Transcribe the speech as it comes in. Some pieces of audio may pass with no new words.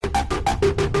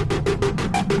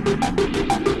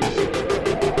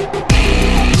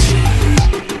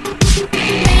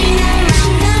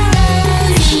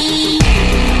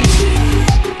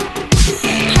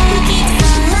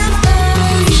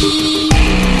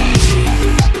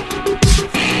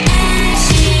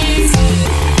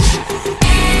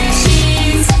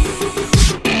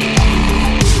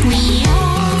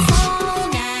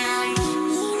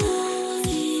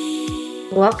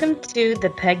Welcome to The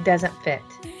Peg Doesn't Fit.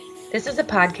 This is a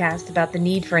podcast about the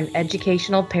need for an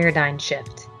educational paradigm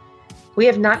shift. We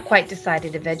have not quite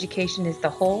decided if education is the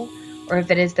whole or if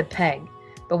it is the peg,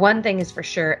 but one thing is for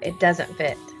sure, it doesn't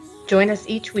fit. Join us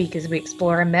each week as we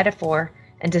explore a metaphor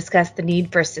and discuss the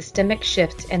need for a systemic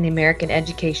shift in the American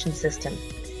education system.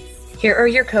 Here are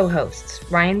your co-hosts,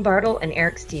 Ryan Bartle and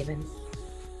Eric Stephen.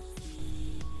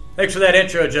 Thanks for that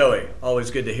intro, Joey.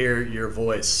 Always good to hear your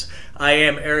voice. I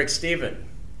am Eric Stephen.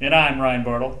 And I'm Ryan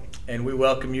Bartle. And we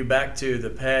welcome you back to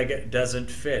The Peg Doesn't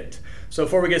Fit. So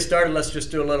before we get started, let's just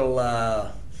do a little,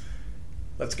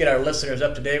 let's get our listeners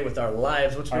up to date with our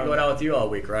lives. What's been going on with you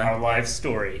all week, Ryan? Our life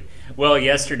story. Well,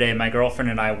 yesterday my girlfriend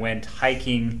and I went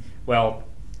hiking,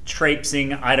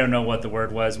 traipsing, I don't know what the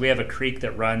word was. We have a creek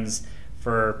that runs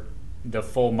for the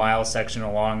full mile section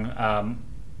along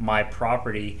my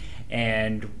property,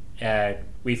 and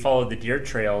we followed the deer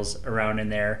trails around in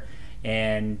there,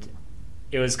 and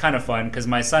it was kind of fun because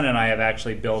my son and I have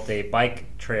actually built a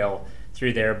bike trail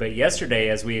through there. But yesterday,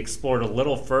 as we explored a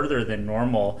little further than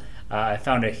normal, I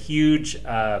found a huge,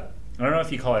 I don't know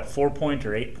if you call it 4-point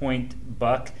or 8-point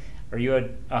buck. Are you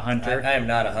a hunter? I am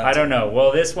not a hunter. I don't know.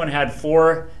 Well, this one had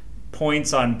 4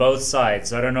 points on both sides,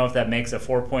 so I don't know if that makes a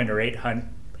 4-point or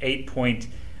 8-point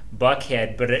buck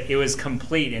head, but it was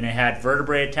complete, and it had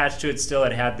vertebrae attached to it still.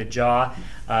 It had the jaw.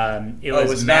 It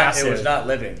was massive. It was not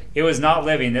living. It was not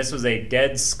living. This was a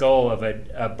dead skull of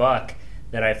a buck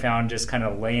that I found just kind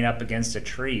of laying up against a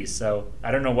tree. So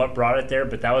I don't know what brought it there,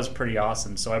 but that was pretty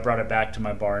awesome. So I brought it back to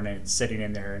my barn, and it's sitting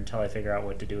in there until I figure out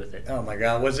what to do with it. Oh my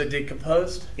God. Was it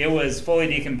decomposed? It was fully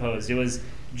decomposed. It was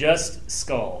just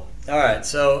skull. All right,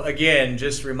 so again,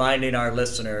 just reminding our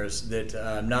listeners that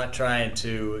I'm not trying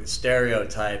to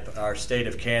stereotype our state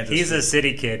of Kansas. He's a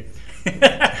city kid.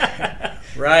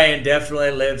 Ryan definitely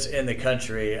lives in the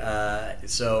country,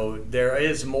 so there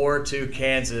is more to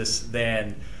Kansas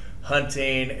than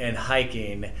hunting and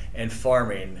hiking and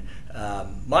farming.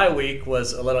 My week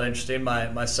was a little interesting.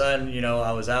 My son,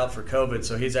 I was out for COVID,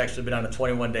 so he's actually been on a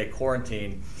 21-day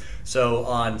quarantine. So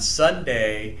on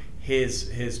Sunday,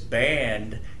 his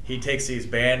band, he takes he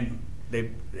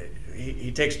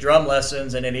takes drum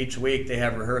lessons, and then each week they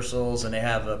have rehearsals and they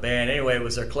have a band. Anyway, it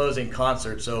was their closing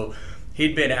concert. So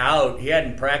he'd been out. He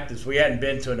hadn't practiced. We hadn't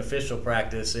been to an official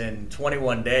practice in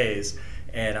 21 days.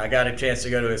 And I got a chance to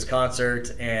go to his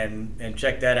concert and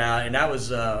check that out. And I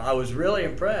was really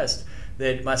impressed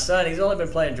that my son, he's only been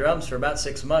playing drums for about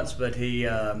 6 months, but he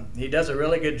does a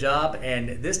really good job.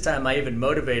 And this time I even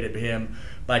motivated him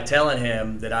by telling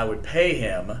him that I would pay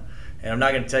him. And I'm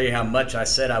not going to tell you how much I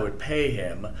said I would pay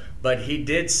him, but he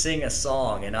did sing a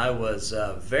song, and I was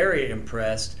very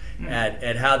impressed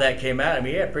at how that came out. I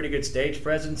mean, he had pretty good stage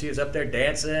presence. He was up there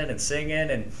dancing and singing,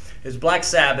 and it's Black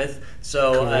Sabbath,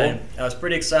 so cool. I was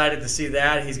pretty excited to see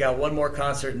that. He's got one more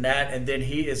concert in that, and then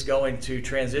he is going to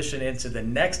transition into the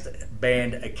next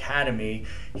band academy.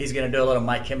 He's going to do a little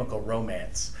My Chemical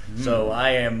Romance. So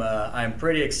I'm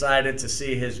pretty excited to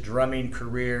see his drumming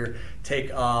career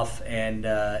take off and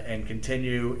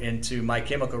continue into My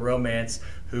Chemical Romance,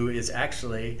 who is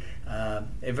actually a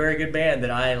very good band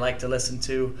that I like to listen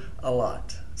to a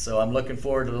lot. So I'm looking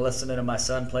forward to listening to my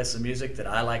son play some music that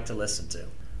I like to listen to.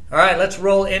 All right, let's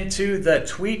roll into the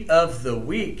tweet of the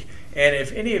week. And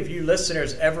if any of you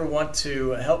listeners ever want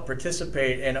to help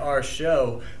participate in our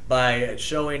show by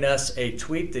showing us a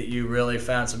tweet that you really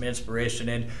found some inspiration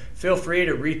in, feel free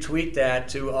to retweet that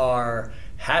to our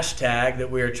hashtag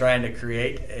that we are trying to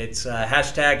create. It's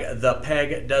hashtag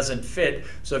 #ThePegDoesn'tFit.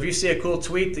 So if you see a cool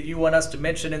tweet that you want us to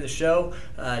mention in the show,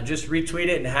 just retweet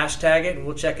it and hashtag it, and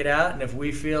we'll check it out. And if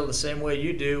we feel the same way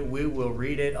you do, we will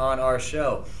read it on our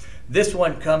show. This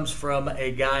one comes from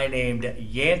a guy named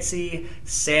Yancey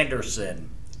Sanderson,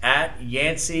 at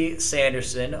Yancey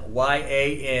Sanderson,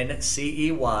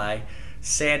 YANCEY,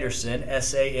 Sanderson,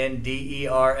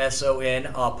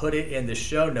 SANDERSON. I'll put it in the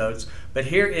show notes. But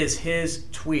here is his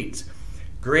tweet.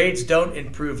 Grades don't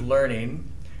improve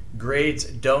learning. Grades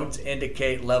don't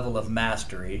indicate level of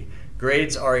mastery.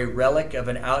 Grades are a relic of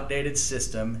an outdated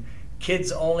system.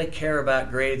 Kids only care about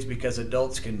grades because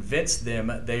adults convince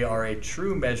them they are a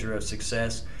true measure of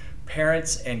success.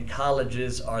 Parents and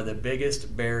colleges are the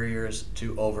biggest barriers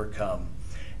to overcome.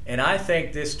 And I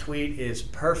think this tweet is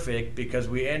perfect because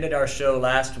we ended our show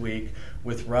last week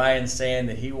with Ryan saying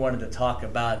that he wanted to talk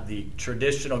about the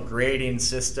traditional grading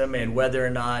system and whether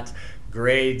or not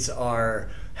grades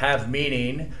have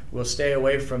meaning. We'll stay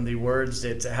away from the words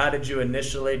that, how did you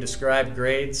initially describe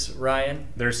grades, Ryan?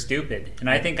 They're stupid. And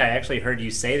I think I actually heard you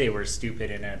say they were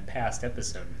stupid in a past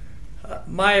episode.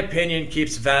 My opinion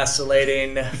keeps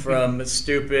vacillating from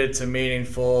stupid to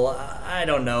meaningful. I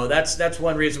don't know. That's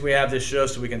one reason we have this show,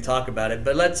 so we can talk about it.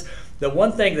 But the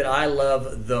one thing that I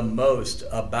love the most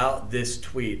about this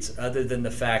tweet, other than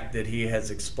the fact that he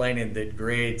has explained that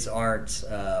grades aren't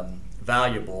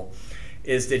valuable,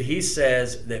 is that he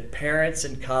says that parents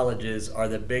and colleges are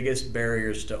the biggest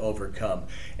barriers to overcome.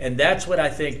 And that's what I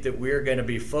think that we're going to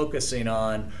be focusing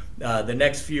on the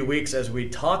next few weeks as we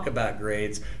talk about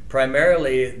grades,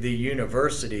 primarily the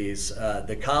universities,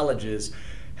 the colleges.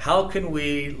 How can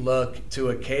we look to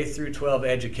a K through 12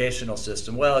 educational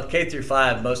system? Well, K through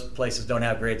 5, most places don't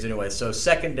have grades anyway. So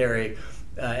secondary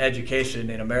education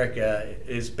in America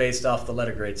is based off the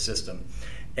letter grade system.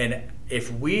 And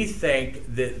if we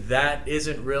think that that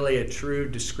isn't really a true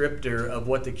descriptor of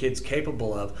what the kid's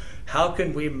capable of, how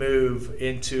can we move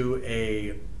into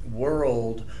a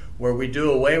world where we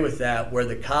do away with that, where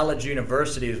the college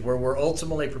universities, where we're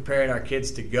ultimately preparing our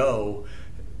kids to go,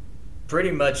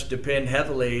 pretty much depend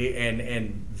heavily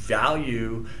and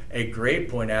value a grade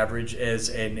point average as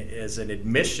an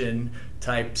admission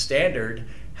type standard?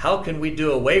 How can we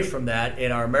do away from that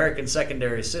in our American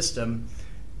secondary system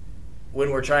when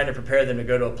we're trying to prepare them to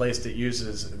go to a place that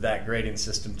uses that grading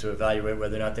system to evaluate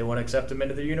whether or not they want to accept them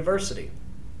into the university?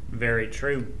 Very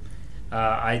true.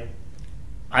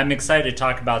 I'm excited to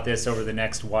talk about this over the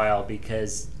next while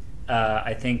because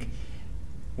I think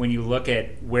when you look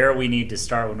at where we need to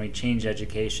start when we change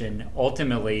education,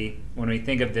 ultimately, when we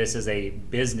think of this as a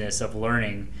business of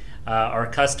learning, our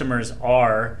customers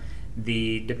are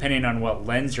depending on what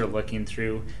lens you're looking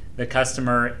through, the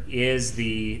customer is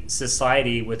the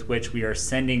society with which we are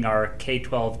sending our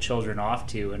K-12 children off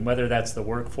to, and whether that's the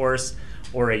workforce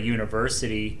or a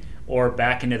university or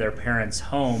back into their parents'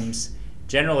 homes,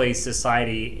 generally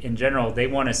society in general, they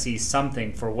want to see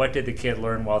something for what did the kid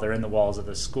learn while they're in the walls of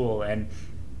the school. And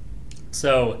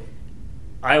so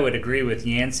I would agree with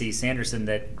Yancey Sanderson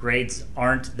that grades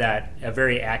aren't a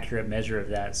very accurate measure of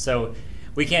that. So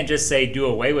we can't just say do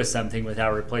away with something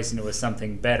without replacing it with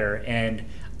something better. And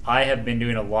I have been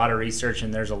doing a lot of research,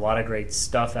 and there's a lot of great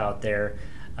stuff out there.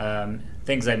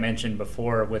 Things I mentioned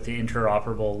before with the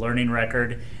interoperable learning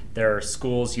record. There are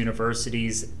schools,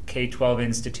 universities, K-12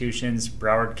 institutions,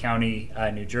 Broward County,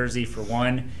 New Jersey for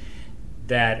one,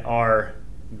 that are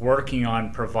working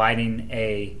on providing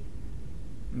a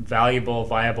valuable,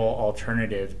 viable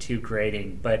alternative to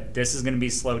grading. But this is going to be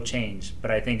slow change,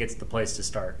 but I think it's the place to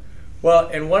start. Well,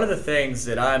 and one of the things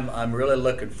that I'm really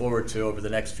looking forward to over the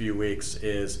next few weeks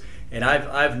is, and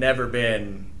I've never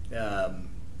been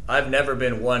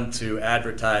one to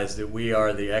advertise that we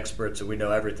are the experts and we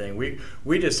know everything.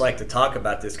 We just like to talk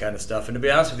about this kind of stuff. And to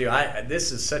be honest with you,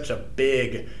 this is such a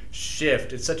big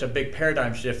shift. It's such a big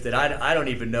paradigm shift that I don't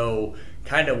even know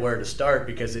kind of where to start,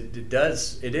 because it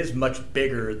is much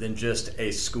bigger than just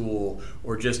a school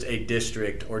or just a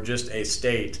district or just a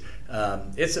state.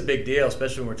 It's a big deal,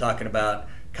 especially when we're talking about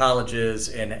colleges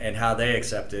and how they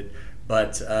accept it.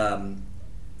 But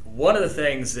one of the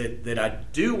things that I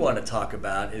do want to talk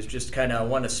about is just kind of, I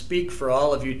want to speak for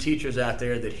all of you teachers out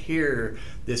there that hear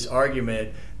this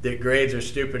argument that grades are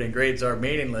stupid and grades are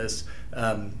meaningless,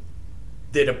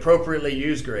 that appropriately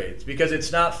use grades, because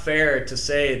it's not fair to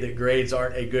say that grades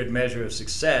aren't a good measure of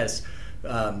success.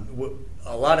 A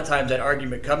lot of times that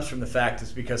argument comes from the fact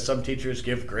it's because some teachers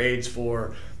give grades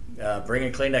for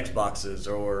bringing Kleenex boxes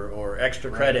or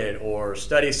extra credit or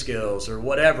study skills or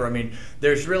whatever. I mean,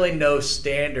 there's really no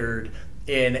standard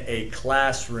in a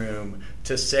classroom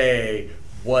to say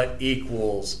what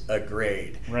equals a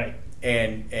grade. Right.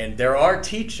 And there are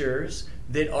teachers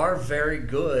that are very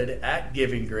good at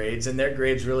giving grades, and their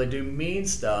grades really do mean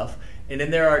stuff. And then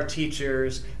there are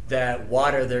teachers that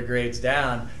water their grades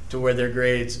down to where their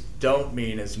grades don't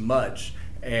mean as much.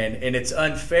 And it's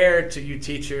unfair to you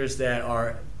teachers that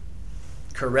are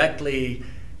correctly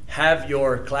have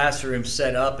your classroom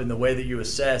set up in the way that you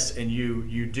assess, and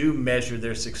you do measure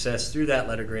their success through that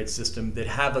letter grade system, that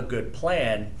have a good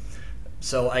plan.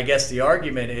 So I guess the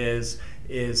argument is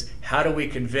how do we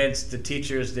convince the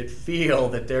teachers that feel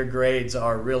that their grades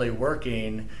are really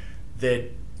working that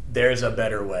there's a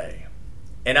better way?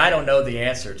 And I don't know the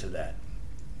answer to that.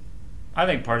 I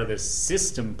think part of the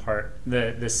system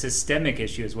the systemic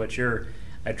issue is what you're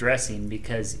addressing,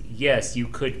 because yes, you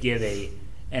could give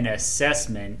an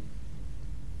assessment,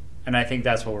 and I think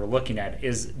that's what we're looking at,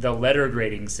 is the letter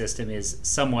grading system is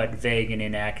somewhat vague and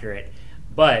inaccurate,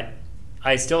 but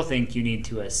I still think you need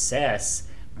to assess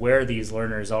where these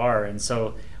learners are. And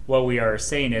so what we are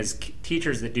saying is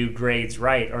teachers that do grades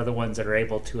right are the ones that are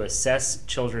able to assess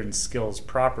children's skills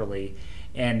properly,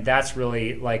 and that's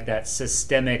really like that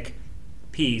systemic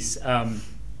piece.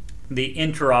 the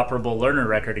interoperable learner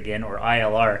record again, or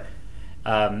ILR,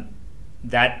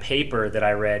 that paper that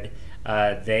I read,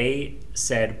 they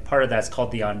said part of that's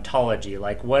called the ontology.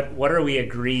 Like, what are we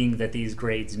agreeing that these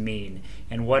grades mean,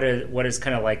 and what is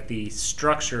kind of like the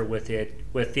structure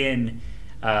within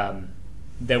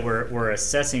that we're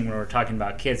assessing when we're talking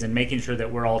about kids, and making sure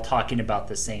that we're all talking about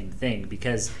the same thing.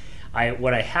 Because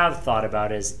what I have thought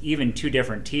about is even two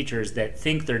different teachers that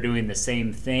think they're doing the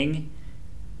same thing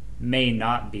may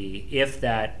not be, if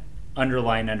that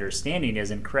underlying understanding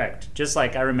isn't correct. Just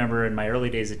like I remember in my early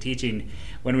days of teaching,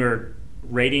 when we were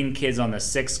rating kids on the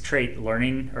sixth trait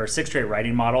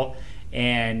writing model,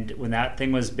 and when that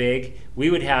thing was big, we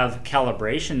would have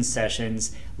calibration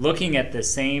sessions looking at the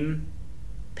same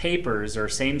papers or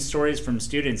same stories from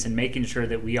students and making sure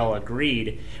that we all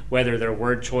agreed, whether their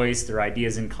word choice, their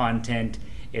ideas and content,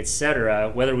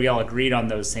 etc., whether we all agreed on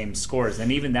those same scores.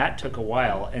 And even that took a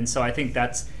while. And so I think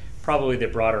that's probably the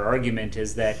broader argument,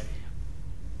 is that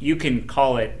you can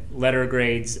call it letter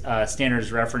grades,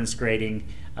 standards reference grading,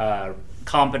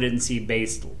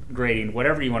 competency-based grading,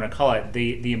 whatever you want to call it.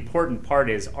 The important part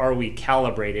is, are we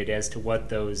calibrated as to what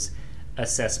those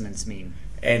assessments mean?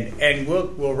 And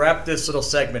we'll wrap this little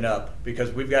segment up,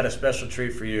 because we've got a special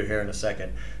treat for you here in a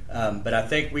second. But I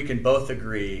think we can both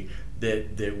agree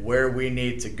that where we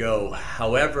need to go,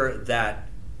 however that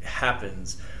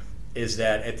happens, is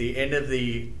that at the end of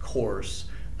the course,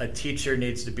 a teacher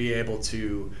needs to be able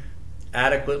to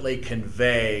adequately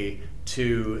convey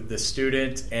to the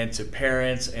student and to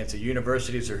parents and to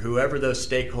universities or whoever those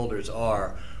stakeholders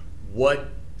are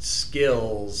what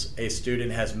skills a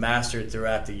student has mastered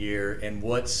throughout the year and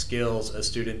what skills a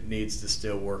student needs to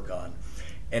still work on.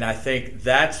 And I think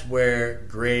that's where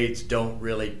grades don't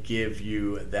really give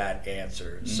you that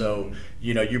answer. Mm-hmm. So,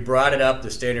 you brought it up,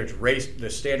 the standards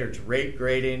rate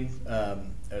grading,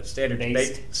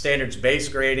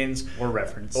 standards-based gradings.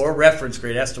 Or reference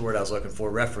grade, that's the word I was looking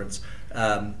for, reference.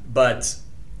 But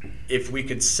if we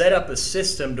could set up a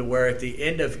system to where at the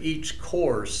end of each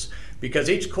course, because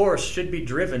each course should be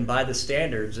driven by the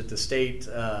standards that the state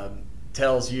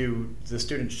tells you the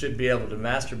student should be able to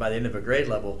master by the end of a grade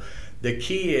level. The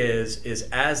key is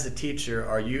as the teacher,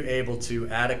 are you able to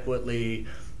adequately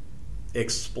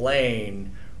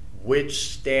explain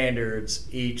which standards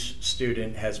each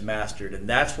student has mastered? And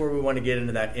that's where we want to get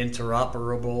into that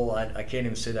interoperable, I can't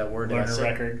even say that word. Learner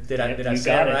record. Did I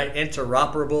say it right?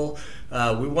 Interoperable.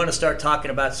 We want to start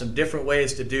talking about some different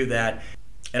ways to do that.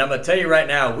 And I'm going to tell you right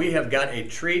now, we have got a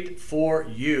treat for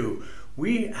you.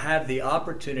 We have the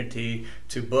opportunity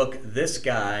to book this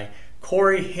guy,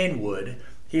 Cory Henwood.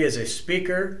 He is a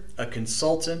speaker, a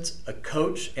consultant, a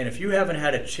coach, and if you haven't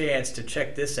had a chance to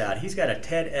check this out, he's got a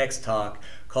TEDx talk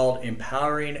called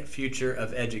Empowering Future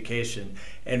of Education.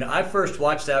 And I first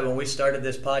watched that when we started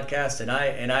this podcast, and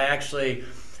I actually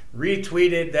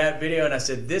retweeted that video, and I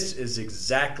said, this is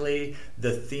exactly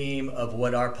the theme of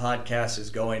what our podcast is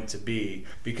going to be,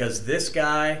 because this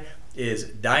guy is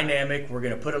dynamic. We're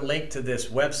going to put a link to this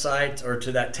website, or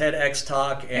to that TEDx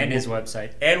talk, and his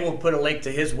website, and we'll put a link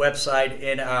to his website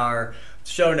in our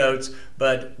show notes.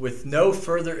 But with no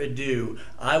further ado,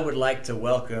 I would like to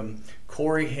welcome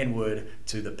Cory Henwood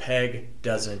to The Peg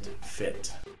Doesn't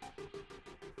Fit.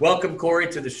 Welcome,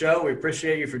 Cory, to the show. We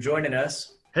appreciate you for joining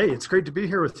us. Hey, it's great to be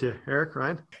here with you, Eric,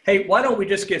 Ryan. Hey, why don't we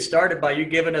just get started by you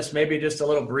giving us maybe just a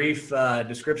little brief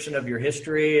description of your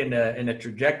history and the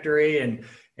trajectory, and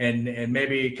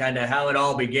maybe kind of how it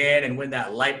all began and when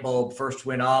that light bulb first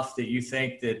went off that you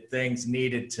think that things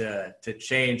needed to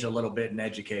change a little bit in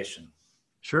education.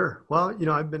 Sure. Well,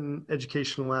 I've been in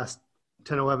education the last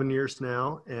 10, 11 years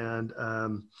now, and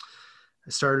I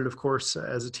started, of course,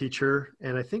 as a teacher,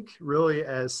 and I think really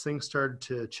as things started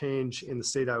to change in the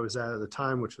state I was at the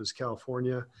time, which was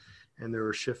California, and there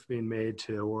were shifts being made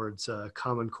towards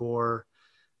Common Core,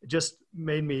 it just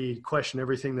made me question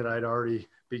everything that I'd already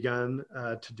begun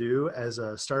to do as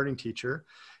a starting teacher,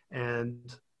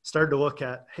 and started to look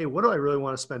at, hey, what do I really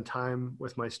want to spend time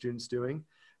with my students doing?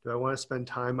 Do I want to spend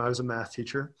time, I was a math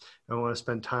teacher, do I want to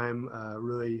spend time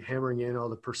really hammering in all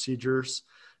the procedures,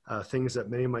 things that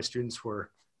many of my students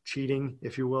were cheating,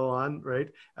 if you will, on, right?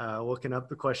 Looking up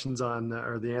the questions on,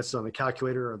 or the answers on the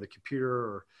calculator or the computer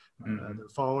or their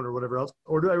phone or whatever else?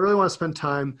 Or do I really want to spend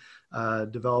time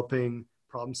developing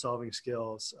problem-solving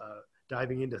skills,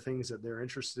 diving into things that they're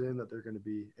interested in, that they're going to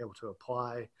be able to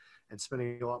apply, and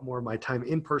spending a lot more of my time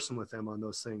in person with them on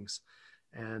those things,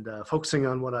 and focusing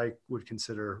on what I would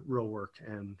consider real work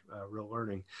and real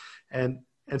learning. And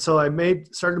And so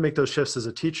started to make those shifts as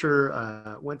a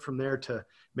teacher, went from there to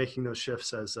making those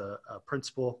shifts as a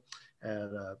principal at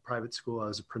a private school. I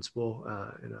was a principal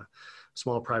in a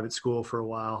small private school for a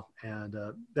while. And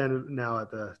then now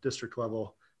at the district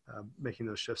level, making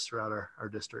those shifts throughout our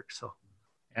district. So.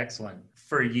 Excellent.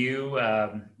 For you,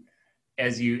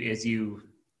 as you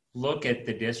look at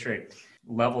the district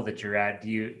level that you're at, do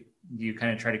you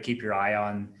kind of try to keep your eye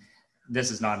on,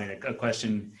 this is not a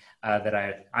question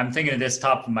that I'm thinking of this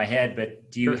top of my head, but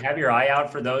do you have your eye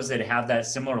out for those that have that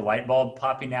similar light bulb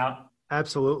popping out?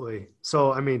 Absolutely.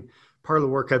 So, I mean, part of the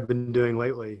work I've been doing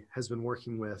lately has been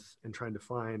working with and trying to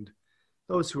find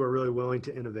those who are really willing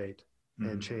to innovate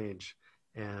and change,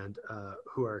 and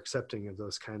who are accepting of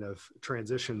those kind of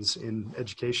transitions in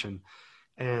education,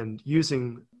 and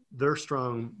using their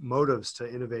strong motives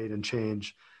to innovate and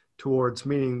change towards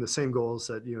meeting the same goals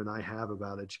that you and I have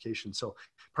about education. So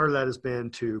part of that has been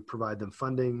to provide them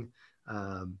funding,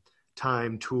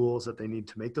 time, tools that they need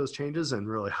to make those changes, and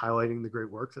really highlighting the great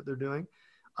work that they're doing.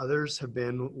 Others have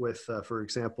been with, for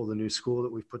example, the new school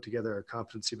that we've put together, a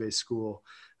competency-based school,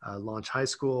 Launch High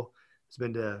School. It's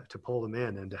been to pull them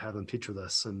in and to have them teach with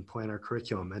us and plan our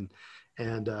curriculum.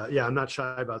 And yeah, I'm not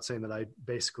shy about saying that I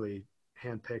basically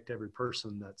handpicked every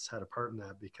person that's had a part in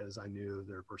that, because I knew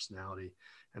their personality,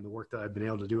 and the work that I've been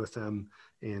able to do with them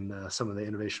in some of the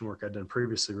innovation work I'd done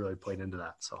previously really played into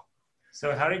that.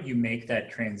 So how did you make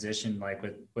that transition, like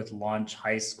with Launch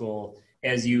High School,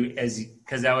 because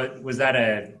was that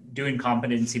a doing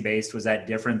competency based? Was that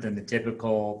different than the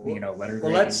typical, letter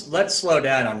grade? Well, let's slow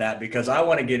down on that, because I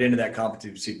want to get into that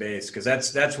competency based, because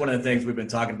that's one of the things we've been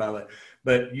talking about.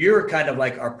 But you're kind of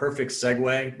like our perfect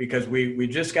segue, because we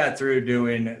just got through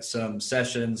doing some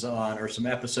sessions or some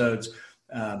episodes.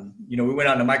 We went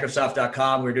on to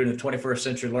Microsoft.com. We're doing the 21st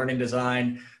century learning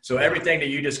design. So everything that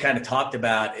you just kind of talked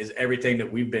about is everything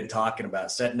that we've been talking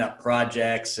about, setting up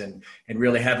projects and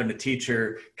really having the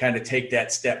teacher kind of take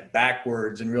that step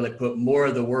backwards and really put more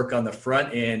of the work on the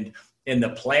front end in the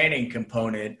planning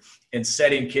component and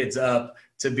setting kids up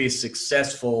to be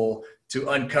successful, to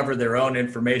uncover their own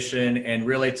information and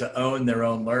really to own their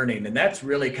own learning. And that's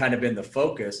really kind of been the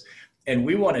focus. And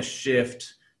we want to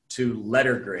shift to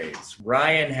letter grades.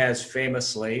 Ryan has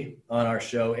famously on our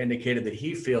show indicated that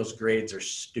he feels grades are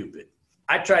stupid.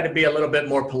 I try to be a little bit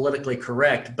more politically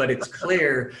correct, but it's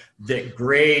clear that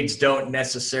grades don't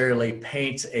necessarily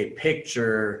paint a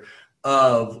picture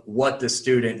of what the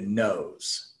student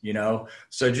knows,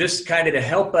 So just kind of to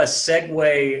help us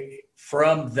segue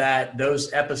from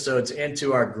those episodes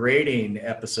into our grading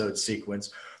episode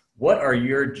sequence, what are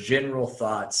your general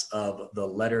thoughts of the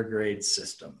letter grade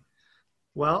system?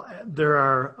 Well, there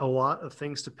are a lot of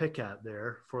things to pick at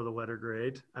there for the letter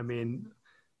grade. I mean,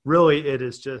 really, it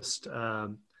is just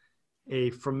a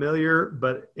familiar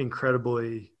but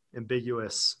incredibly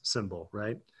ambiguous symbol,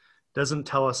 right? Doesn't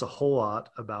tell us a whole lot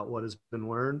about what has been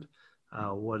learned,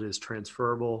 what is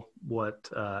transferable,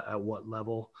 at what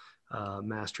level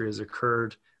mastery has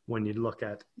occurred when you look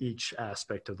at each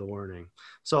aspect of the learning.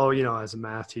 So, as a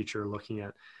math teacher, looking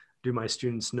at, do my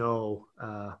students know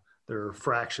their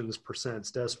fractions,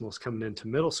 percents, decimals coming into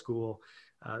middle school?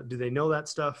 Do they know that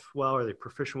stuff well? Are they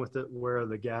proficient with it? Where are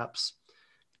the gaps?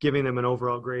 Giving them an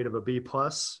overall grade of a B+,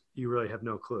 you really have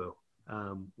no clue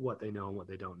what they know and what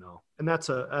they don't know. And that's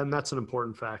an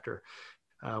important factor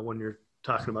when you're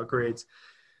talking about grades.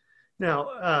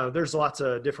 Now, there's lots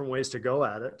of different ways to go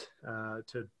at it,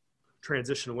 to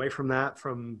transition away from that,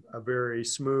 from a very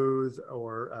smooth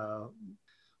or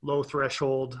low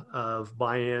threshold of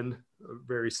buy-in, a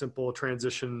very simple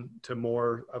transition to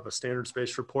more of a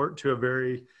standards-based report, to a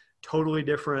very totally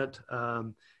different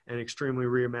and extremely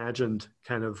reimagined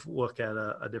kind of look at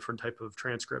a different type of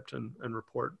transcript and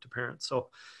report to parents. So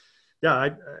yeah,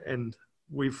 and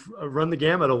we've run the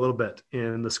gamut a little bit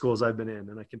in the schools I've been in,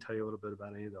 and I can tell you a little bit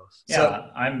about any of those. Yeah, so,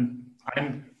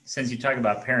 I'm since you talk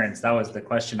about parents, that was the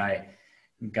question I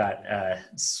got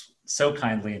so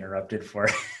kindly interrupted for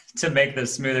to make the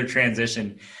smoother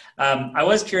transition. I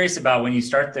was curious about when you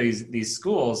start these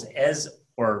schools,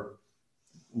 or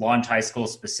Launch High School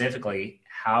specifically,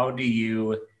 how do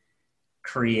you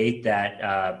create that,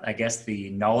 I guess, the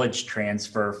knowledge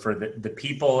transfer for the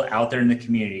people out there in the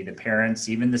community, the parents,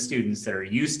 even the students that are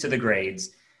used to the grades?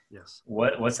 Yes.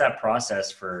 What's that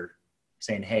process for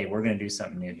saying, hey, we're going to do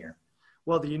something new here?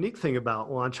 Well, the unique thing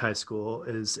about Launch High School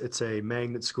is it's a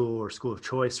magnet school or school of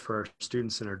choice for our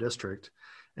students in our district.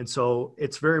 And so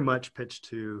it's very much pitched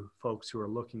to folks who are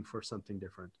looking for something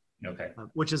different. Okay.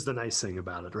 Which is the nice thing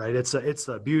about it, right? It's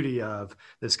the beauty of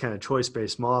this kind of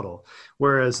choice-based model.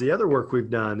 Whereas the other work we've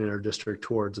done in our district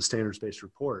towards a standards-based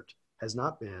report has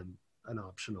not been an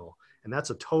optional And that's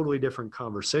a totally different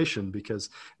conversation, because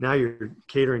now you're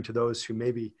catering to those who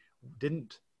maybe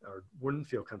didn't or wouldn't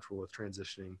feel comfortable with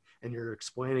transitioning, and you're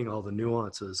explaining all the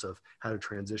nuances of how to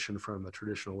transition from a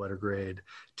traditional letter grade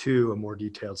to a more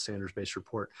detailed standards-based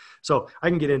report. So I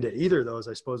can get into either of those,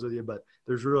 I suppose, with you, but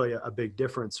there's really a big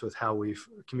difference with how we've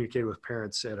communicated with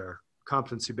parents at our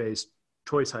competency-based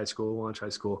choice high school, launch high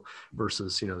school,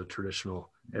 versus, the traditional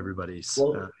everybody's.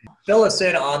 Well, fill us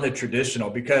in on the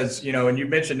traditional, because, and you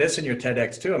mentioned this in your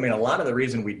TEDx too. I mean, a lot of the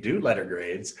reason we do letter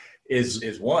grades is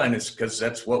because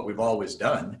that's what we've always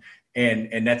done.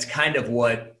 And that's kind of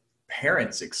what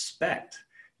parents expect.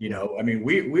 I mean,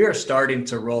 we are starting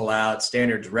to roll out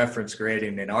standards reference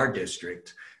grading in our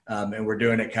district. And we're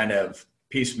doing it kind of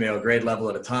piecemeal, grade level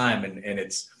at a time. And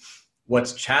it's,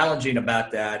 what's challenging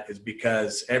about that is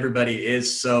because everybody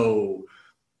is so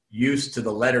used to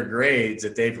the letter grades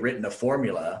that they've written a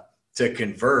formula to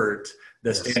convert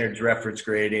the standards reference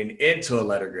grading into a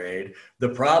letter grade. The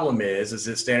problem is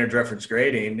that standards reference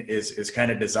grading is kind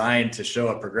of designed to show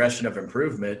a progression of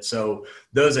improvement. So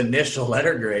those initial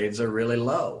letter grades are really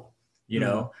low,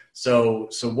 So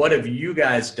what have you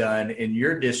guys done in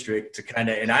your district to kind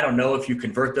of, and I don't know if you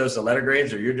convert those to letter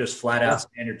grades or you're just flat out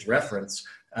standards reference.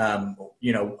 How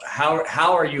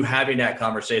are you having that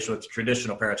conversation with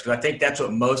traditional parents? Because I think that's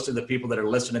what most of the people that are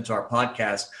listening to our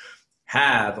podcast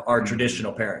are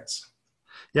traditional parents.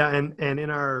 Yeah, and in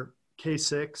our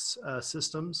K-6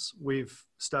 systems, we've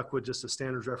stuck with just a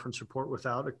standards reference report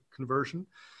without a conversion.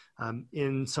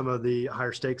 In some of the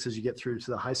higher stakes, as you get through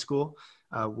to the high school,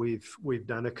 we've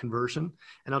done a conversion.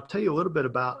 And I'll tell you a little bit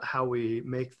about how we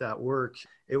make that work.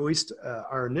 At least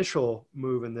our initial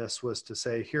move in this was to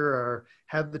say,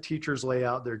 have the teachers lay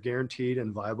out their guaranteed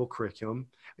and viable curriculum.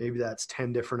 Maybe that's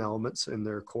 10 different elements in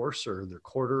their course or their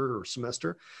quarter or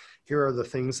semester. Here are the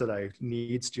things that I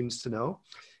need students to know.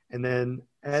 And then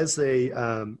as they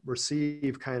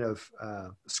receive kind of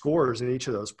scores in each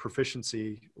of those,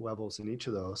 proficiency levels in each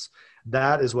of those,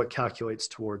 that is what calculates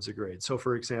towards a grade. So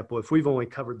for example, if we've only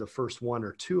covered the first one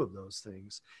or two of those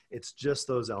things, it's just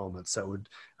those elements that would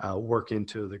work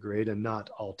into the grade and not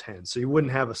all 10. So you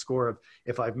wouldn't have a score of,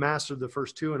 if I've mastered the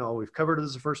first two and all we've covered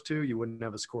is the first two, you wouldn't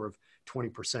have a score of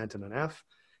 20% and an F.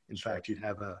 In fact, you'd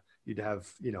have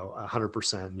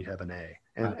 100% and you'd have an A.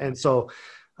 And so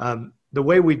the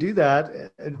way we do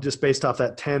that, just based off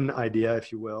that 10 idea,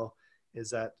 if you will, is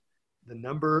that the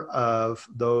number of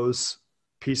those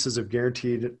pieces of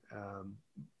guaranteed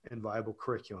and viable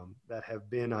curriculum that have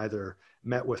been either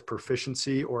met with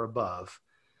proficiency or above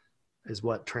is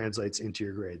what translates into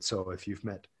your grade. So if you've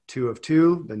met 2 of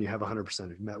 2, then you have 100%.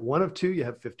 If you've met 1 of 2, you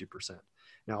have 50%.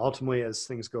 Now, ultimately, as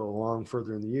things go along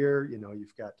further in the year,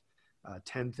 you've got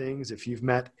 10 things. If you've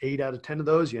met 8 out of 10 of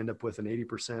those, you end up with an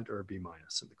 80% or a B- in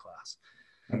the class.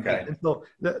 Okay. And so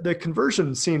the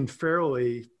conversion seemed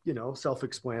fairly,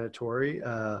 self-explanatory.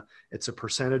 It's a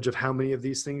percentage of how many of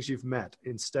these things you've met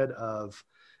instead of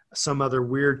some other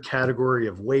weird category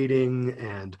of weighting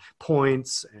and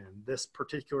points. And this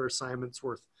particular assignment's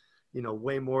worth,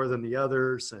 way more than the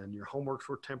others. And your homework's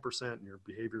worth 10% and your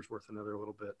behavior's worth another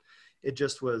little bit. It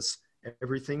just was,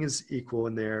 everything is equal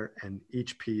in there, and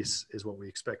each piece is what we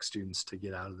expect students to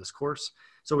get out of this course.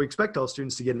 So we expect all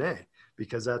students to get an A,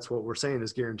 because that's what we're saying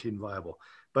is guaranteed and viable.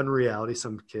 But in reality,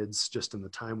 some kids, just in the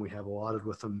time we have allotted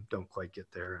with them, don't quite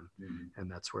get there,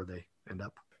 and that's where they end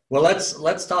up. Well,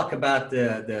 let's talk about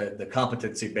the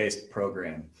competency-based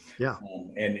program. Yeah.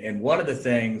 And one of the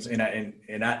things, and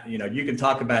I, you can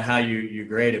talk about how you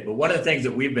grade it, but one of the things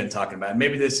that we've been talking about,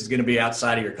 maybe this is going to be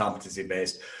outside of your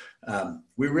competency-based.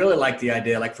 We really like the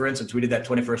idea. Like, for instance, we did that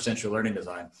 21st century learning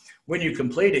design. When you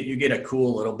complete it, you get a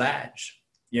cool little badge,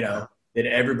 that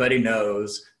everybody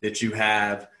knows that you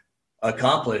have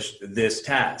accomplished this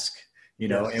task,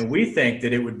 and we think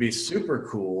that it would be super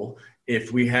cool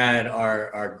if we had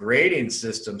our grading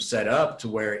system set up to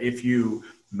where if you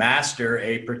master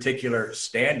a particular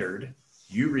standard,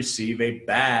 you receive a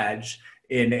badge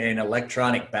in an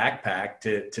electronic backpack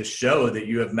to show that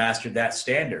you have mastered that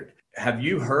standard. Have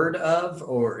you heard of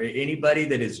or anybody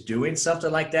that is doing something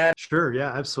like that? Sure.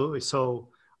 Yeah, absolutely. So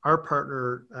our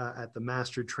partner at the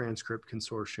Mastery Transcript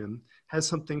Consortium has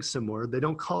something similar. They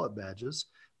don't call it badges,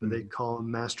 but they call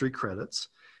them mastery credits.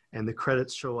 And the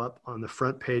credits show up on the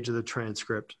front page of the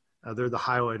transcript. They're the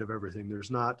highlight of everything.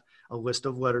 There's not a list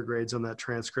of letter grades on that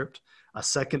transcript. A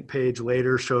second page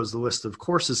later shows the list of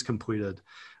courses completed.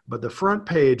 But the front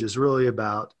page is really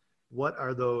about what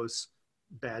are those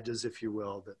badges, if you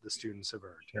will, that the students have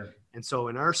earned. Sure. And so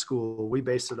in our school, we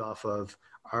base it off of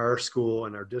our school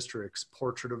and our district's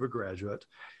portrait of a graduate,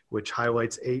 which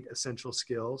highlights 8 essential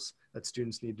skills that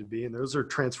students need to be. And those are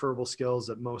transferable skills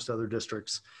that most other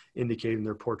districts indicate in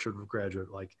their portrait of a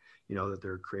graduate, like, that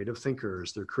they're creative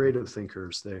thinkers,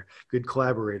 they're good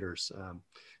collaborators.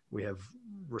 We have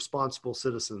responsible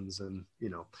citizens and,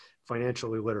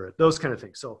 financially literate, those kind of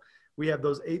things. So we have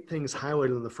those 8 things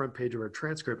highlighted on the front page of our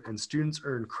transcript, and students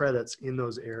earn credits in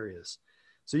those areas.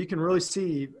 So you can really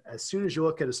see, as soon as you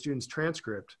look at a student's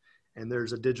transcript, and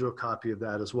there's a digital copy of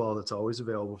that as well that's always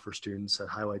available for students that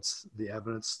highlights the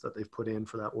evidence that they've put in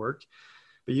for that work.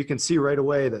 But you can see right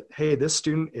away that, hey, this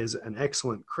student is an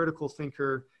excellent critical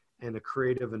thinker and a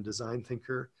creative and design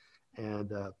thinker. And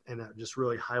that just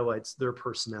really highlights their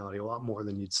personality a lot more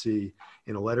than you'd see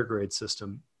in a letter grade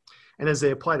system. And as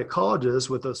they apply to colleges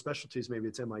with those specialties, maybe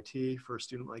it's MIT for a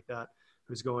student like that,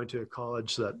 who's going to a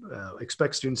college that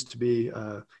expects students to be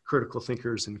critical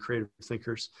thinkers and creative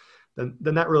thinkers, then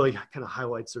that really kind of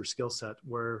highlights their skill set,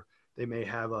 where they may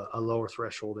have a lower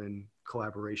threshold in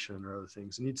collaboration or other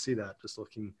things. And you'd see that just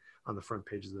looking on the front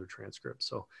pages of their transcript.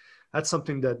 So that's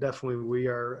something that definitely we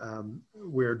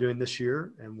are doing this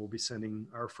year, and we'll be sending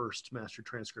our first master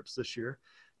transcripts this year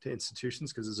to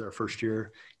institutions, because this is our first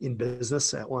year in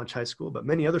business at Launch High School. But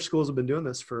many other schools have been doing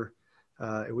this for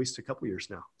at least a couple years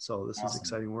now. So this is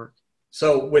exciting work.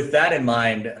 So with that in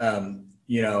mind,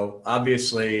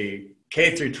 obviously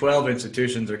K through 12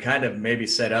 institutions are kind of maybe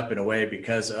set up in a way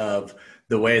because of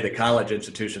the way the college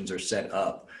institutions are set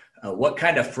up. What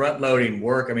kind of front loading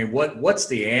work? I mean, what's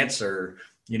the answer,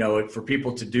 for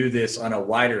people to do this on a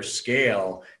wider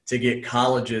scale to get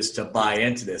colleges to buy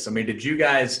into this? I mean, did you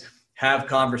guys have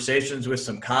conversations with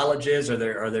some colleges? Are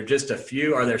there just a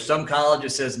few? Are there some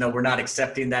colleges says, no, we're not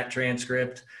accepting that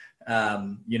transcript?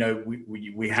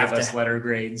 We have us letter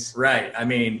grades. Right. I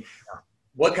mean,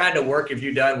 what kind of work have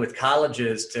you done with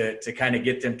colleges to kind of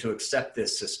get them to accept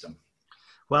this system?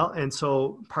 Well, and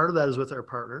so part of that is with our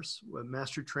partners.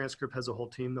 Master Transcript has a whole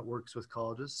team that works with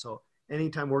colleges. So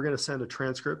anytime we're going to send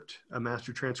a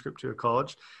master transcript to a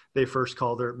college, they first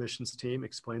call their admissions team,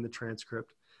 explain the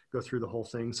transcript, go through the whole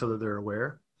thing so that they're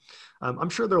aware. I'm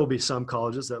sure there will be some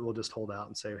colleges that will just hold out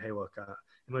and say, hey, look,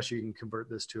 unless you can convert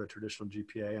this to a traditional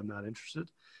GPA, I'm not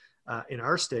interested. In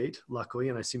our state, luckily,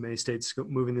 and I see many states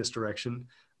moving this direction,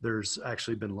 there's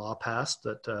actually been law passed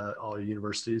that all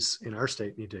universities in our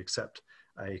state need to accept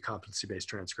a competency-based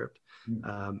transcript.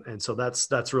 And so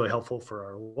that's really helpful for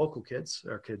our local kids,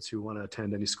 our kids who want to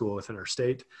attend any school within our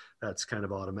state. That's kind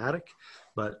of automatic.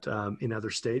 But in other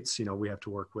states, we have to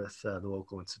work with the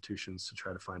local institutions to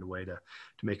try to find a way to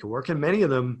make it work. And many of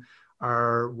them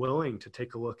are willing to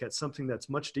take a look at something that's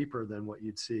much deeper than what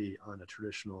you'd see on a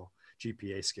traditional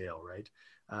GPA scale, right?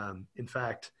 In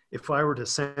fact, if I were to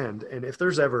send, and if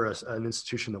there's ever an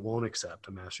institution that won't accept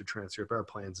a master transcript, our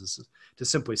plans is to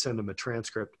simply send them a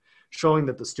transcript showing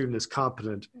that the student is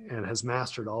competent and has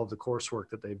mastered all of the coursework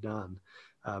that they've done,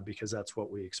 because that's what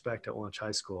we expect at Launch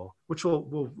High School, which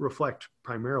will reflect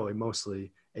primarily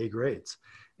mostly A grades.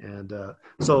 And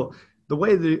so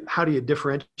how do you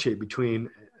differentiate between,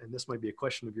 and this might be a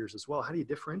question of yours as well, how do you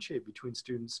differentiate between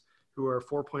students who are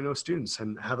 4.0 students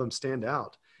and have them stand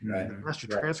out? Right. And master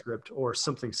transcript or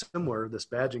something similar, this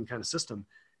badging kind of system,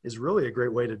 is really a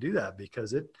great way to do that,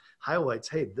 because it highlights,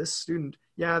 hey, this student,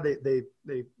 they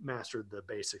mastered the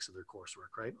basics of their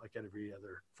coursework, right? Like every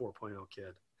other 4.0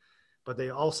 kid. But they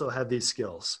also have these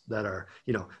skills that are,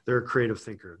 they're a creative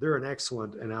thinker. They're an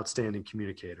excellent and outstanding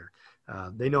communicator.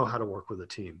 They know how to work with a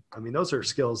team. I mean, those are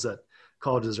skills that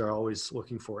colleges are always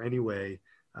looking for anyway,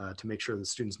 to make sure the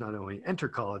students not only enter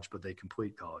college, but they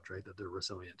complete college, right? That they're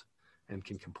resilient and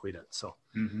can complete it. So,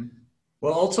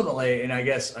 Well, ultimately, and I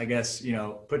guess,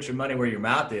 put your money where your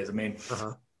mouth is. I mean,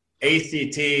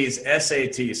 ACTs,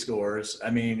 SAT scores. I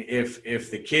mean,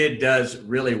 if the kid does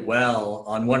really well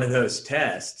on one of those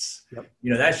tests,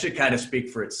 that should kind of speak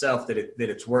for itself that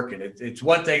it's working. It's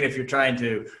one thing if you're trying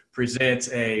to present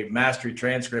a mastery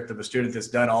transcript of a student that's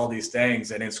done all these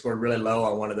things and then scored really low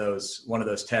on one of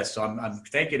those tests. So I'm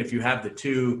thinking if you have the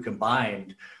two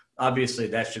combined, obviously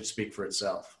that should speak for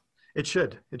itself. It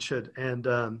should.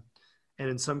 And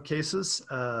in some cases,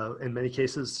 in many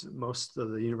cases, most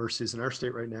of the universities in our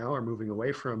state right now are moving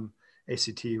away from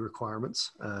ACT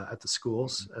requirements at the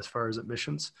schools as far as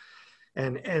admissions.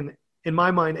 And in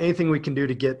my mind, anything we can do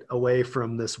to get away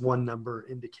from this one number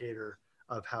indicator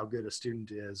of how good a student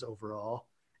is overall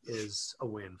is a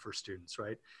win for students,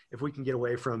 right? If we can get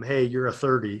away from, hey, you're a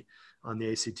 30 on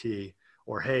the ACT,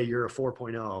 or hey, you're a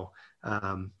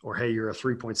 4.0, or hey, you're a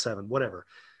 3.7, whatever.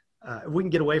 if we can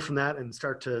get away from that and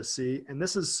start to see, and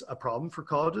this is a problem for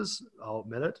colleges, I'll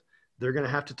admit it, they're going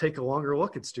to have to take a longer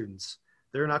look at students.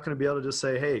 They're not going to be able to just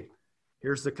say, hey,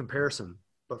 here's the comparison.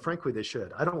 But frankly, they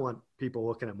should. I don't want people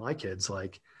looking at my kids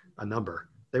like a number.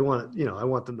 They want, I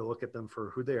want them to look at them for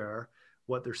who they are,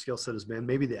 what their skill set has been,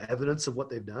 maybe the evidence of what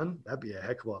they've done. That'd be a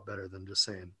heck of a lot better than just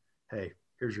saying, hey,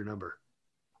 here's your number.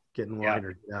 Get in line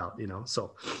or get out,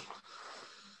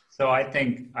 So I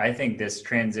think this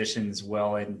transitions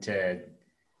well into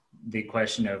the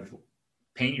question of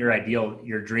paint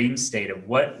your dream state of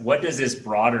what does this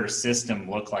broader system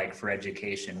look like for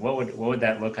education? What would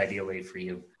that look ideally for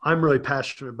you? I'm really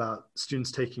passionate about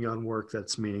students taking on work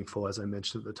that's meaningful, as I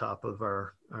mentioned at the top of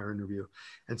our interview.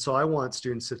 And so I want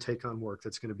students to take on work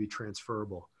that's going to be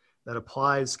transferable, that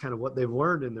applies kind of what they've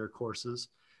learned in their courses,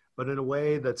 but in a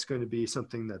way that's going to be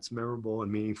something that's memorable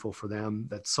and meaningful for them,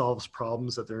 that solves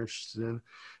problems that they're interested in.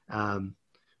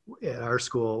 At our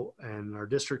school and our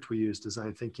district, we use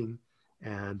design thinking,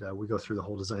 and we go through the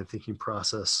whole design thinking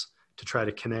process to try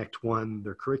to connect, one,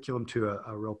 their curriculum to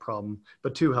a real problem,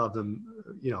 but two, have them,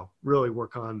 really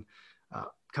work on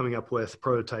coming up with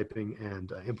prototyping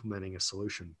and implementing a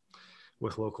solution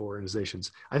with local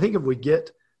organizations. I think if we get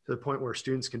to the point where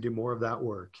students can do more of that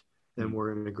work, then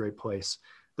we're in a great place.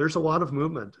 There's a lot of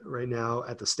movement right now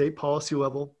at the state policy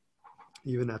level,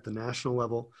 even at the national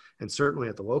level, and certainly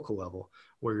at the local level,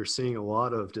 where you're seeing a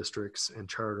lot of districts and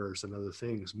charters and other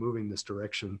things moving this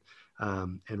direction,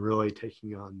 and really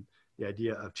taking on the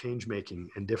idea of change making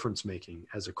and difference making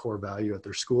as a core value at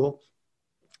their school,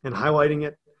 and highlighting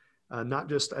it not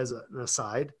just as an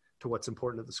aside to what's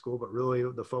important at the school, but really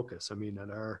the focus. I mean,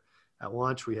 at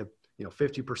launch, we have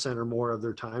 50% or more of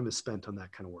their time is spent on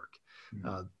that kind of work.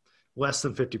 Less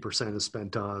than 50% is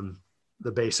spent on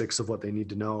the basics of what they need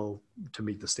to know to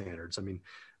meet the standards. I mean,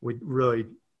 we really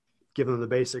give them the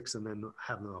basics and then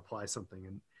have them apply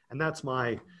something. And that's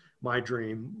my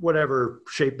dream, whatever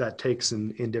shape that takes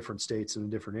in different states and in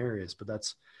different areas. But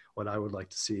that's what I would like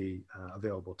to see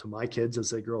available to my kids as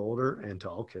they grow older, and to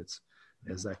all kids,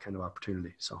 as that kind of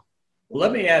opportunity. So. Well,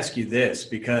 let me ask you this,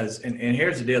 because, and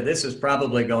here's the deal. This is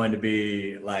probably going to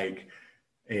be like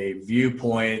a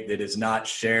viewpoint that is not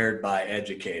shared by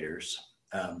educators,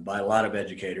 by a lot of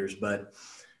educators,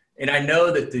 and I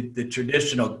know that the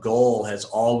traditional goal has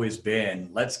always been,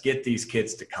 let's get these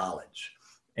kids to college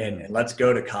and let's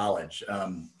go to college.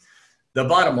 The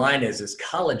bottom line is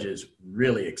college is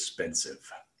really expensive.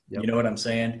 Yep. You know what I'm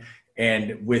saying?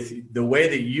 And with the way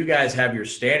that you guys have your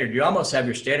standard, you almost have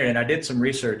your standard. And I did some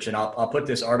research, and I'll put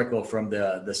this article from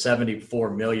the 74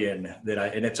 million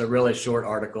and it's a really short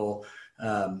article.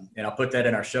 And I'll put that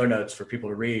in our show notes for people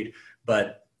to read.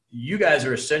 But you guys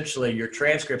are essentially, your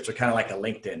transcripts are kind of like a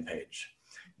LinkedIn page,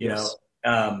 you know,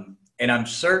 and I'm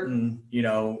certain,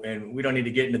 and we don't need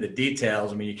to get into the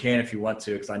details. I mean, you can if you want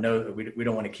to, because I know that we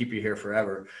don't want to keep you here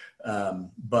forever.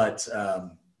 But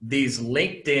these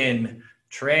LinkedIn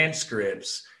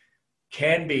transcripts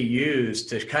can be used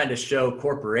to kind of show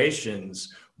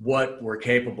corporations what we're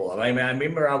capable of. I mean, I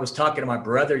remember I was talking to my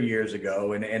brother years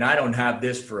ago, and I don't have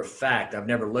this for a fact. I've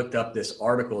never looked up this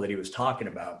article that he was talking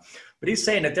about, but he's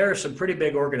saying that there are some pretty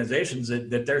big organizations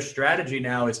that their strategy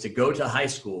now is to go to high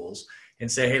schools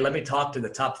and say, hey, let me talk to the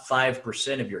top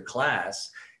 5% of your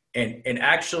class, and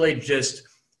actually just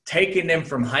taking them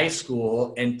from high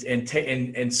school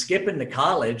and skipping to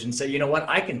college and say, you know what,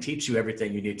 I can teach you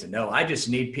everything you need to know. I just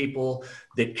need people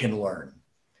that can learn.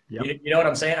 Yep. You know what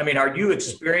I'm saying? I mean, are you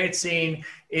experiencing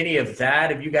any of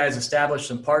that? Have you guys established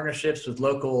some partnerships with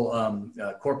local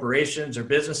corporations or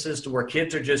businesses to where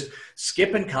kids are just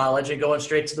skipping college and going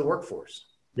straight to the workforce?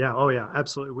 Yeah. Oh, yeah,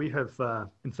 absolutely. We have,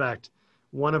 in fact,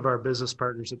 one of our business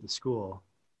partners at the school,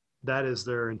 that is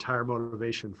their entire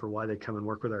motivation for why they come and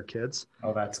work with our kids.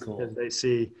 Oh, that's cool. Because they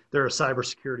see they're a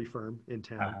cybersecurity firm in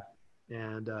town,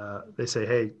 and they say,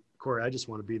 hey, Cory, I just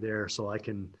want to be there so I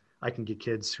can get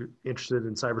kids who interested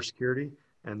in cybersecurity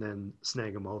and then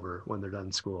snag them over when they're done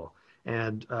in school.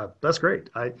 And that's great.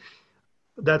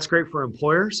 That's great for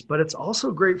employers, but it's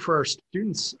also great for our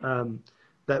students,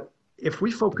 that if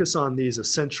we focus on these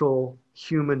essential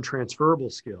human transferable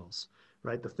skills,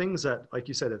 right? The things that, like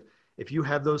you said, if you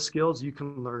have those skills, you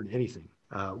can learn anything,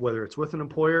 whether it's with an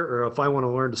employer or if I want to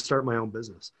learn to start my own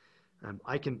business.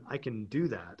 I can do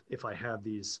that if I have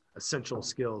these essential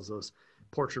skills, those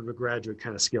portrait of a graduate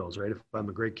kind of skills, right? If I'm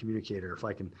a great communicator, if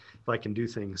I can do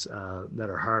things that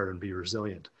are hard and be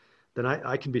resilient, then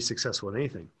I can be successful in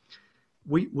anything.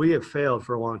 We have failed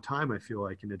for a long time, I feel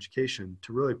like, in education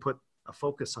to really put a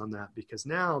focus on that, because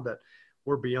now that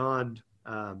we're beyond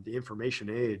the information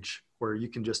age where you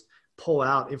can just pull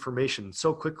out information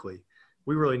so quickly,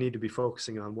 we really need to be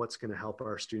focusing on what's going to help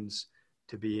our students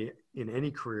to be in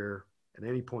any career at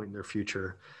any point in their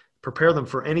future, prepare them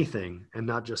for anything and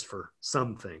not just for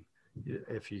something,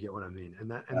 if you get what I mean. And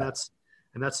that's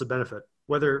the benefit,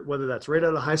 whether that's right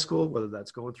out of high school, whether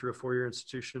that's going through a 4-year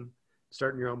institution,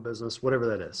 starting your own business, whatever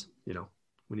that is,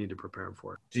 we need to prepare them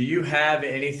for it. Do you have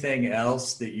anything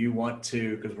else that you want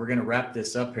to, because we're going to wrap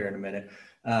this up here in a minute,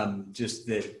 just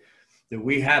that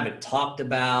we haven't talked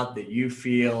about that you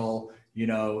feel,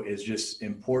 is just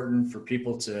important for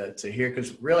people to hear?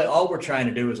 Because really all we're trying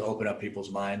to do is open up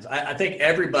people's minds. I think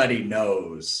everybody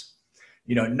knows,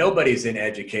 nobody's in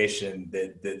education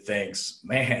that thinks,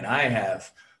 man, I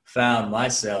have found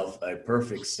myself a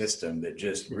perfect system that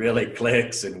just really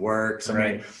clicks and works. I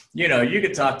mean, you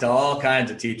could talk to all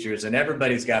kinds of teachers and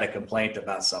everybody's got a complaint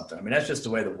about something. I mean, that's just the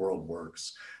way the world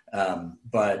works.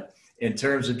 But in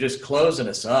terms of just closing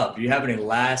us up, do you have any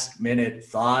last minute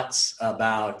thoughts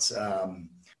about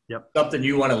something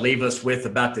you want to leave us with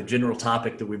about the general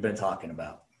topic that we've been talking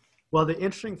about? Well, the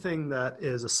interesting thing that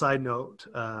is a side note,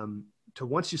 to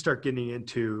once you start getting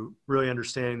into really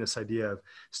understanding this idea of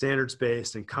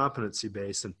standards-based and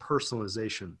competency-based and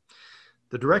personalization,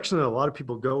 the direction that a lot of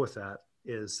people go with that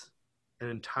is an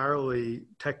entirely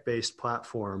tech-based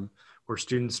platform where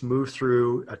students move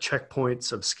through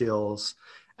checkpoints of skills,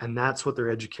 and that's what their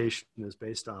education is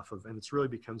based off of. And it's really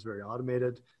becomes very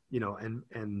automated,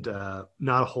 and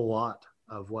not a whole lot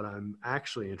of what I'm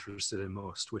actually interested in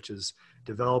most, which is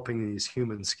developing these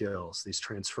human skills, these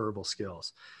transferable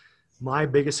skills. My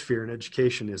biggest fear in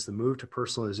education is the move to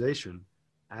personalization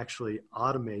actually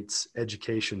automates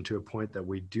education to a point that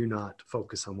we do not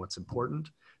focus on what's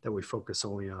important, that we focus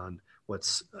only on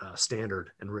what's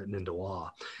standard and written into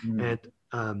law. And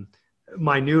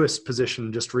my newest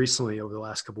position just recently over the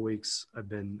last couple of weeks, I've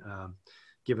been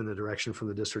given the direction from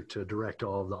the district to direct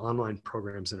all of the online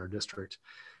programs in our district.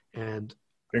 And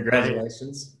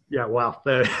congratulations. Wow.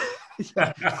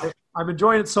 I'm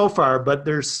enjoying it so far, but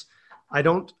I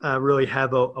don't really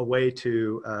have a way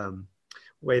to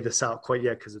weigh this out quite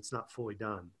yet because it's not fully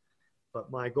done. But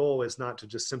my goal is not to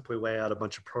just simply lay out a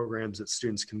bunch of programs that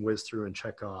students can whiz through and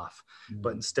check off,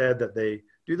 but instead that they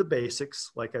do the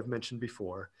basics, like I've mentioned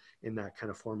before, in that kind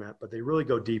of format, but they really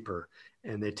go deeper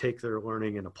and they take their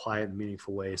learning and apply it in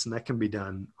meaningful ways. And that can be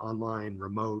done online,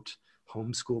 remote,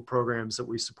 homeschool programs that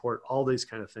we support, all these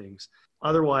kind of things.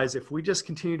 Otherwise, if we just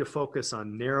continue to focus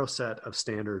on narrow set of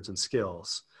standards and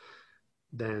skills,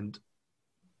 then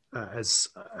as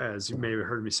you may have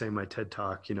heard me say in my TED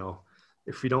Talk,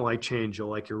 if you don't like change, you'll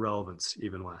like your relevance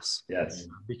even less. Yes.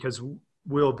 Because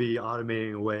we'll be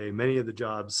automating away many of the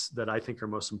jobs that I think are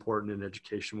most important in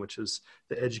education, which is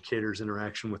the educator's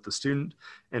interaction with the student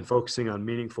and focusing on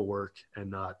meaningful work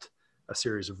and not a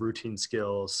series of routine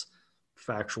skills,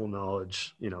 factual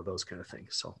knowledge, those kind of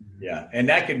things. So, yeah. And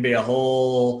that could be a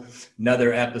whole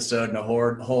nother episode and a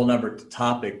whole nother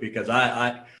topic, because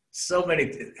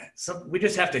we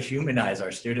just have to humanize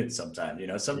our students sometimes.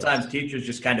 Sometimes teachers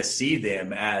just kind of see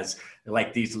them as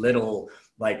like these little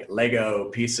like Lego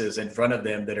pieces in front of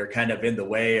them that are kind of in the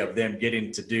way of them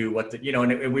getting to do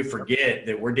and we forget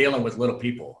that we're dealing with little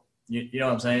people. You know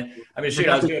what I'm saying? I mean, shoot,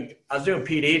 I was doing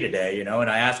PD today, and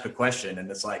I ask a question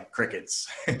and it's like crickets,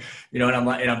 and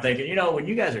I'm thinking, when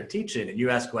you guys are teaching and you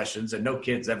ask questions and no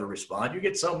kids ever respond, you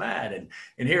get so mad.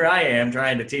 And here I am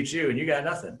trying to teach you and you got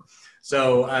nothing.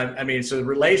 So, so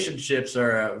relationships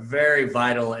are a very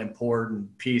vital,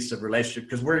 important piece of relationship,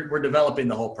 because we're developing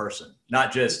the whole person,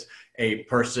 not just a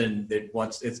person that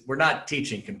we're not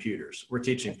teaching computers, we're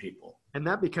teaching people. And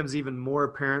that becomes even more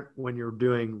apparent when you're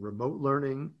doing remote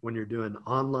learning, when you're doing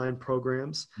online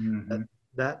programs,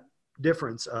 that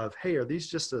difference of, hey, are these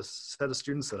just a set of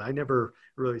students that I never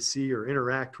really see or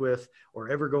interact with or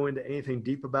ever go into anything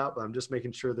deep about, but I'm just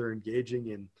making sure they're engaging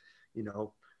in,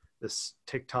 this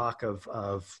TikTok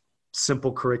of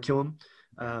simple curriculum.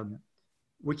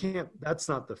 That's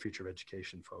not the future of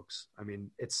education, folks. I mean,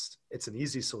 it's an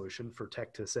easy solution for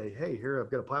tech to say, hey, here,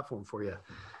 I've got a platform for you.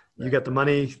 You got the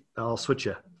money, I'll switch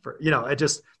you for,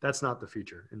 that's not the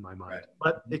future in my mind. Right.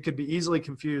 But it could be easily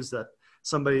confused that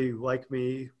somebody like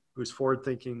me who's forward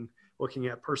thinking, looking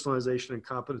at personalization and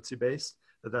competency based,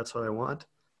 that's what I want.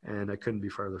 And I couldn't be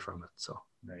farther from it. So,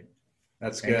 right.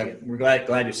 That's good. We're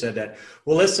glad you said that.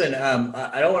 Well, listen,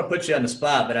 I don't want to put you on the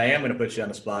spot, but I am going to put you on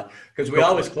the spot, because we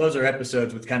always close our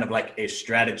episodes with kind of like a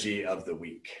strategy of the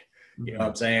week. You know what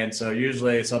I'm saying? So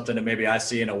usually it's something that maybe I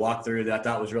see in a walkthrough that I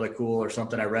thought was really cool or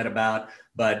something I read about.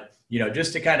 But,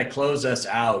 just to kind of close us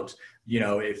out,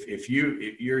 if you're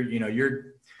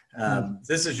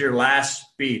this is your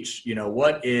last speech,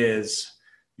 what is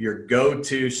your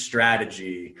go-to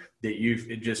strategy that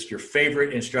just your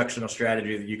favorite instructional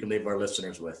strategy that you can leave our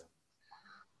listeners with?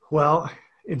 Well,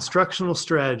 instructional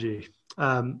strategy.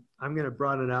 I'm going to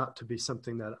broaden it out to be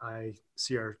something that I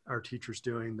see our teachers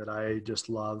doing that I just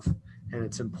love. And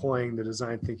it's employing the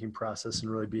design thinking process and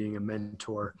really being a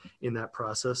mentor in that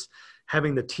process.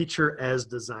 Having the teacher as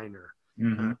designer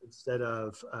instead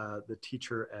of the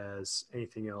teacher as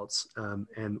anything else.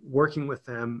 And working with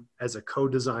them as a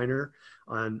co-designer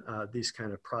on these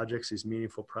kind of projects, these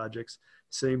meaningful projects,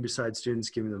 sitting beside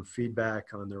students, giving them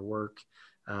feedback on their work,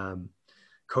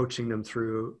 coaching them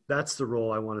through. That's the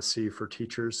role I want to see for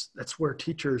teachers. That's where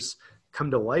teachers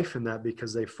come to life in that,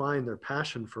 because they find their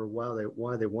passion for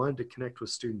why they wanted to connect with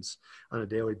students on a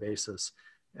daily basis.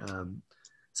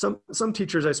 Some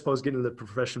teachers, I suppose, get into the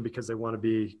profession because they want to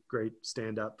be great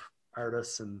stand-up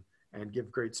artists and give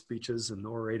great speeches and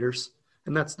orators,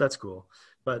 and that's cool.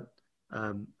 But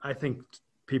I think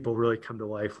people really come to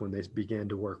life when they begin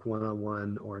to work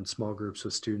one-on-one or in small groups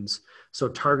with students. So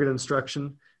target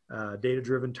instruction.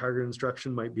 Data-driven target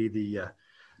instruction might be the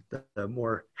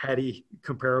more Hattie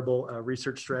comparable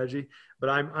research strategy, but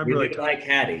I'm really like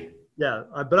Hattie. Yeah,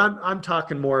 but I'm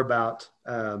talking more about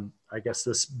I guess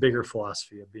this bigger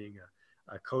philosophy of being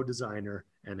a co-designer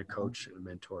and a coach and a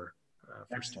mentor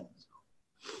for students.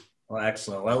 Well,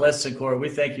 excellent. Well, listen, Cory, we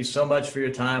thank you so much for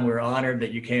your time. We're honored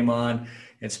that you came on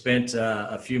and spent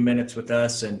a few minutes with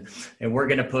us. And we're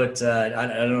going to put, I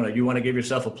don't know, you want to give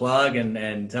yourself a plug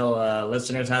and tell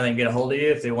listeners how they can get a hold of you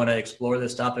if they want to explore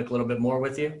this topic a little bit more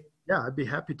with you? Yeah, I'd be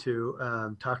happy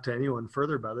to talk to anyone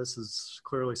further about this. This is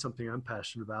clearly something I'm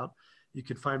passionate about. You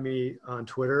can find me on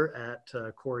Twitter at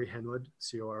Cory Henwood,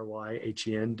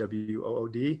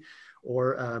 CoryHenwood,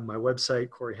 or my website,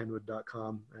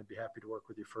 coryhenwood.com. I'd be happy to work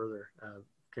with you further.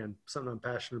 Again, something I'm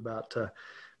passionate about,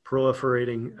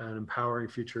 proliferating an empowering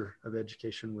future of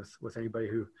education with anybody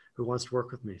who wants to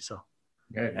work with me. So,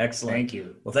 good. Excellent. Thank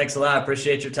you. Well, thanks a lot. I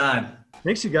appreciate your time.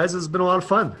 Thanks, you guys. This has been a lot of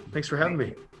fun. Thanks for having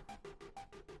me.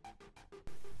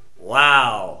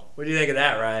 Wow. What do you think of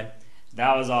that, Ryan?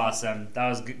 That was awesome. That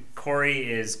was good. Cory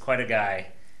is quite a guy.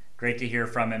 Great to hear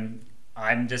from him.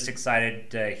 I'm just excited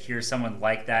to hear someone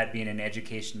like that being an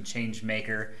education change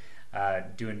maker,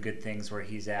 doing good things where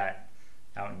he's at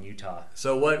out in Utah.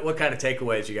 So what kind of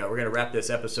takeaways you got? We're going to wrap this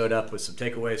episode up with some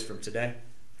takeaways from today.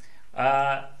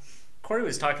 Cory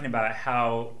was talking about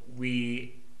how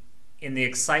we, in the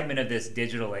excitement of this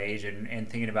digital age and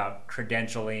thinking about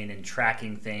credentialing and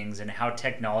tracking things and how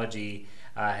technology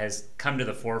has come to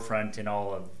the forefront in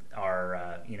all of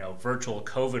our virtual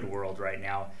COVID world right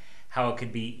now, how it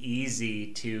could be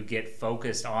easy to get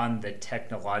focused on the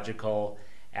technological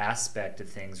aspect of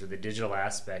things or the digital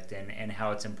aspect, and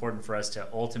how it's important for us to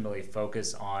ultimately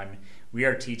focus on, we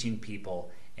are teaching people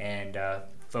and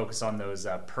focus on those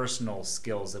personal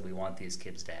skills that we want these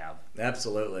kids to have.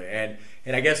 Absolutely. And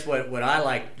I guess what I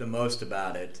like the most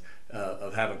about it,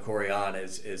 of having Cory on,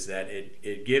 is that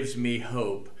it gives me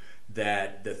hope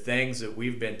that the things that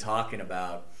we've been talking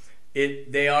about,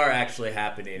 they are actually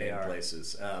happening in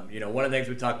places. One of the things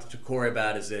we talked to Cory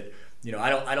about is that,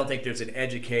 I don't think there's an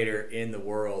educator in the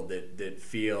world that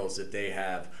feels that they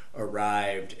have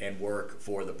arrived and work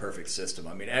for the perfect system.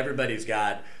 I mean, everybody's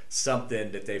got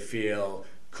something that they feel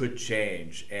could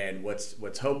change. And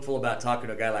what's hopeful about talking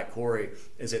to a guy like Cory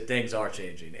is that things are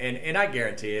changing. And I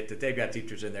guarantee it that they've got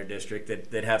teachers in their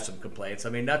district that have some complaints. I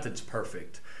mean, nothing's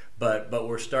perfect. But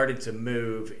we're starting to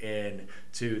move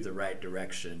into the right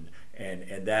direction,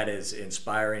 and that is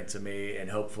inspiring to me. And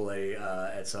hopefully,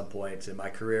 at some point in my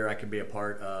career, I can be a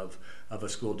part of a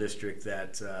school district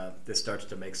that starts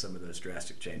to make some of those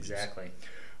drastic changes. Exactly.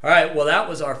 All right, well, that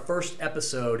was our first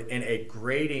episode in a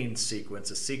grading sequence,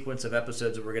 a sequence of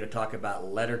episodes that we're going to talk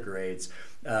about letter grades.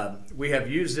 We have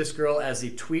used this girl as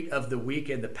the tweet of the week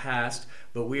in the past,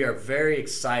 but we are very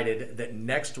excited that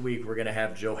next week we're going to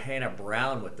have Johanna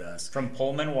Brown with us. From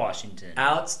Pullman, Washington.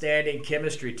 Outstanding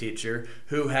chemistry teacher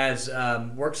who has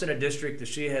works in a district that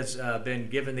she has been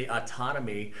given the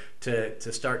autonomy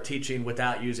to start teaching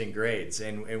without using grades.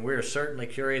 And we're certainly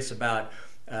curious about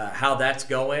how that's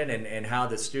going and how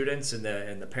the students and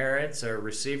the parents are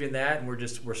receiving that, and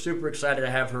we're super excited to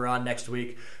have her on next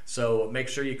week. So make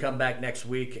sure you come back next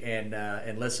week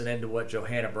and listen into what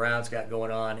Johanna Brown's got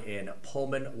going on in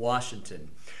Pullman, Washington.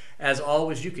 As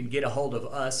always, you can get a hold of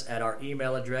us at our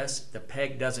email address,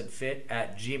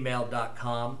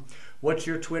 thepegdoesn'tfit@gmail.com. What's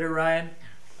your Twitter, Ryan?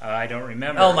 I don't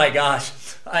remember. Oh my gosh.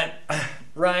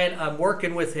 Ryan, I'm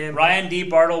working with him. Ryan D.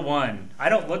 Bartle 1. I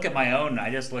don't look at my own.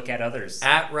 I just look at others.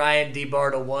 At Ryan D.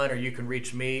 Bartle 1, or you can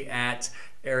reach me at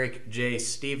Eric J.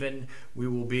 Steven. We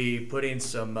will be putting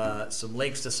some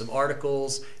links to some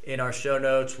articles in our show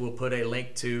notes. We'll put a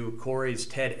link to Cory's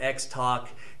TEDx talk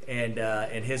and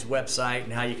his website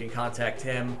and how you can contact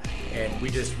him. And we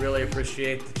just really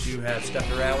appreciate that you have stuck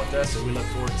around with us, and we look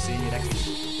forward to seeing you next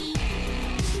week.